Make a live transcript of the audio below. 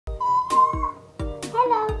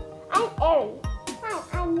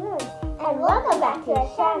back to our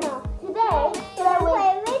channel. Today, we're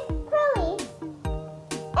playing with Pearly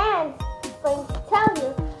and going to tell you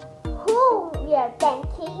who we are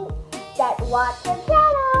thanking that watch our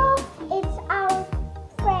channel. It's our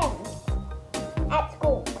friends at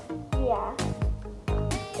school. Yeah.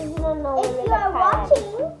 If you don't know, if you are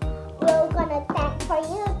watching, we're gonna thank for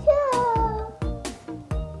you too.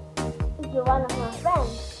 If you're one of my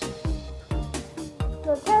friends,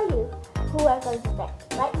 we'll tell you who we're going to thank.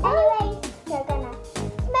 Right? Anyways, you're gonna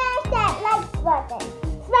smash that like button,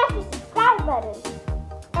 smash the subscribe button,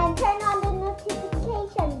 and turn on the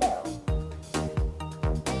notification bell.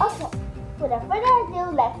 Okay, without further ado,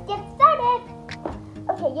 let's get started.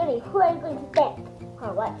 Okay, Yuri, who are you going to thank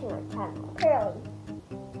for watching our channel? Pearly.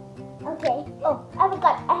 Okay. Oh, I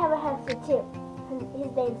forgot. I have a hamster too.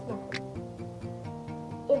 His name's Muffin.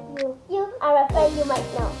 If you are a friend, you might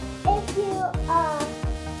know. If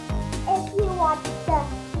you watched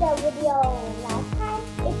the video last time,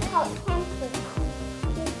 it's called hamsters.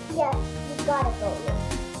 You gotta go look.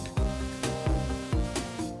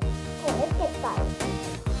 Okay, let's get started.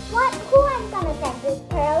 Who I'm gonna thank is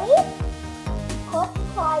Pearly, Coach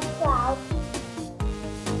Cloud,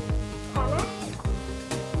 Hannah.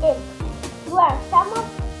 If you are some of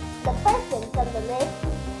the persons on the list,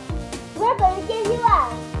 we're going to give you a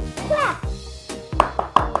clap.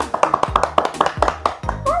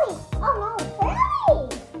 Pearly! Oh no, Pearly!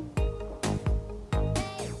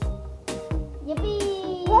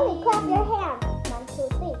 Yippee! Pearly, clap your hands. 1, 2,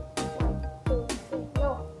 3. 1, 2, 3. No.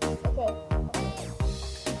 Okay.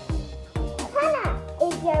 Hannah,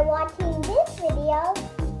 if you're watching this video,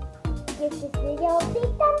 give this video a big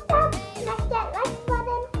thumbs up, smash that like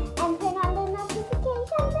button, and turn on the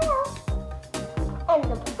notification bell. And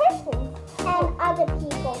the persons and other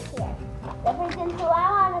people here. The persons who I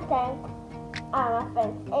want to thank are my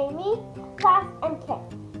friends Amy, Cass, and Ken.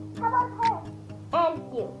 How about her? And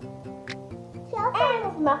you. And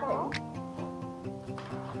Muffin.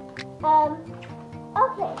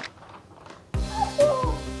 Okay.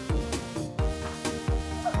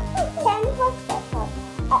 Ken was special.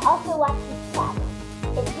 I also watch his channel.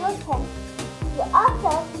 If you're Ken, you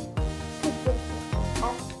also could give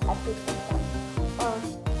us a big thumbs up. Or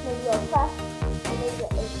maybe you're Cass, or maybe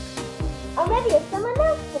you're Amy. Or maybe you're someone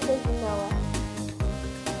else that doesn't know us.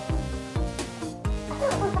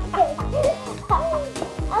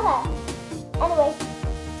 Okay. Anyway,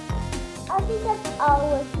 I think that's all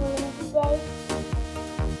we're doing today.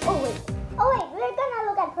 Oh wait, we're gonna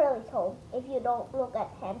look at Pearly's home if you don't look at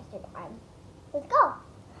hamster time. Let's go.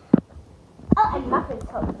 Oh, and Muffin's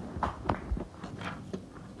home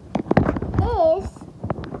is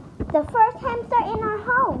the first hamster in our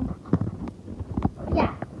home.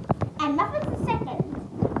 Yeah, and Muffin's the second.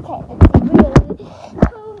 Okay, it's really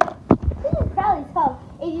cool. This is Pearly's home.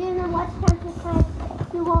 If you didn't watch hamster time,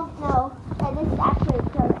 you won't know that this is actually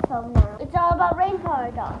Pearly's home now. It's all about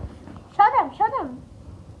rainflower dolls. Show them.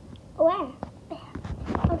 Where?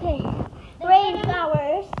 Okay.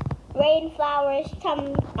 Rainflowers,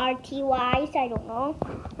 some are TYs, I don't know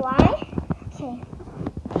why. Okay.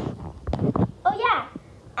 Oh yeah,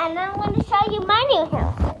 and I'm going to show you my new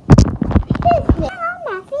hamster. Hello,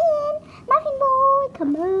 Muffin boy,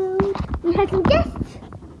 come on. We have some guests.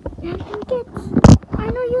 I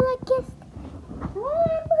know you like guests. Come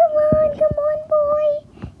on, boy.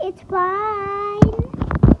 It's fine.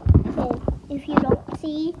 Okay, if you don't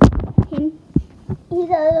see him, he's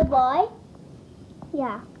a little boy.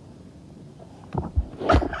 Yeah.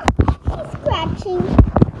 He's scratching.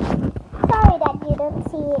 Sorry that you don't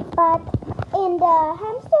see it, but in the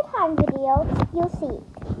hamster time video, you'll see it.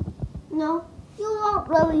 No, you won't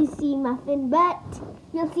really see Muffin, but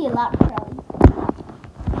you'll see a lot of Pearly.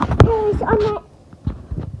 Pearly's on that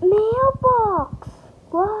mailbox.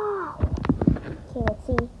 Wow. Okay, let's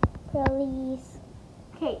see. Pearly's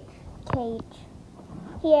cage.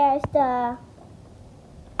 Here's the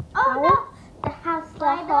the house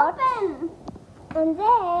wide open. And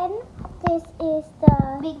then this is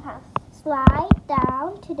the big house. Slide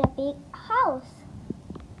down to the big house.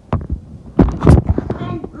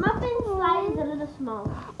 And Muffin's slide is a little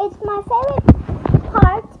small. It's my favorite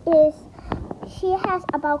part is she has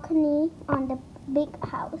a balcony on the big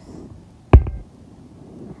house.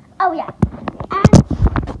 Oh yeah. And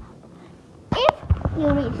if you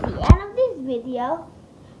reach the end of this video,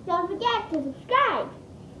 don't forget to subscribe.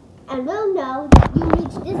 And we'll know that you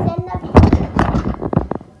reached this end of it.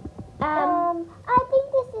 I think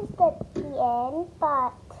this is the end,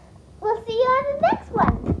 but we'll see you on the next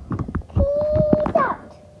one.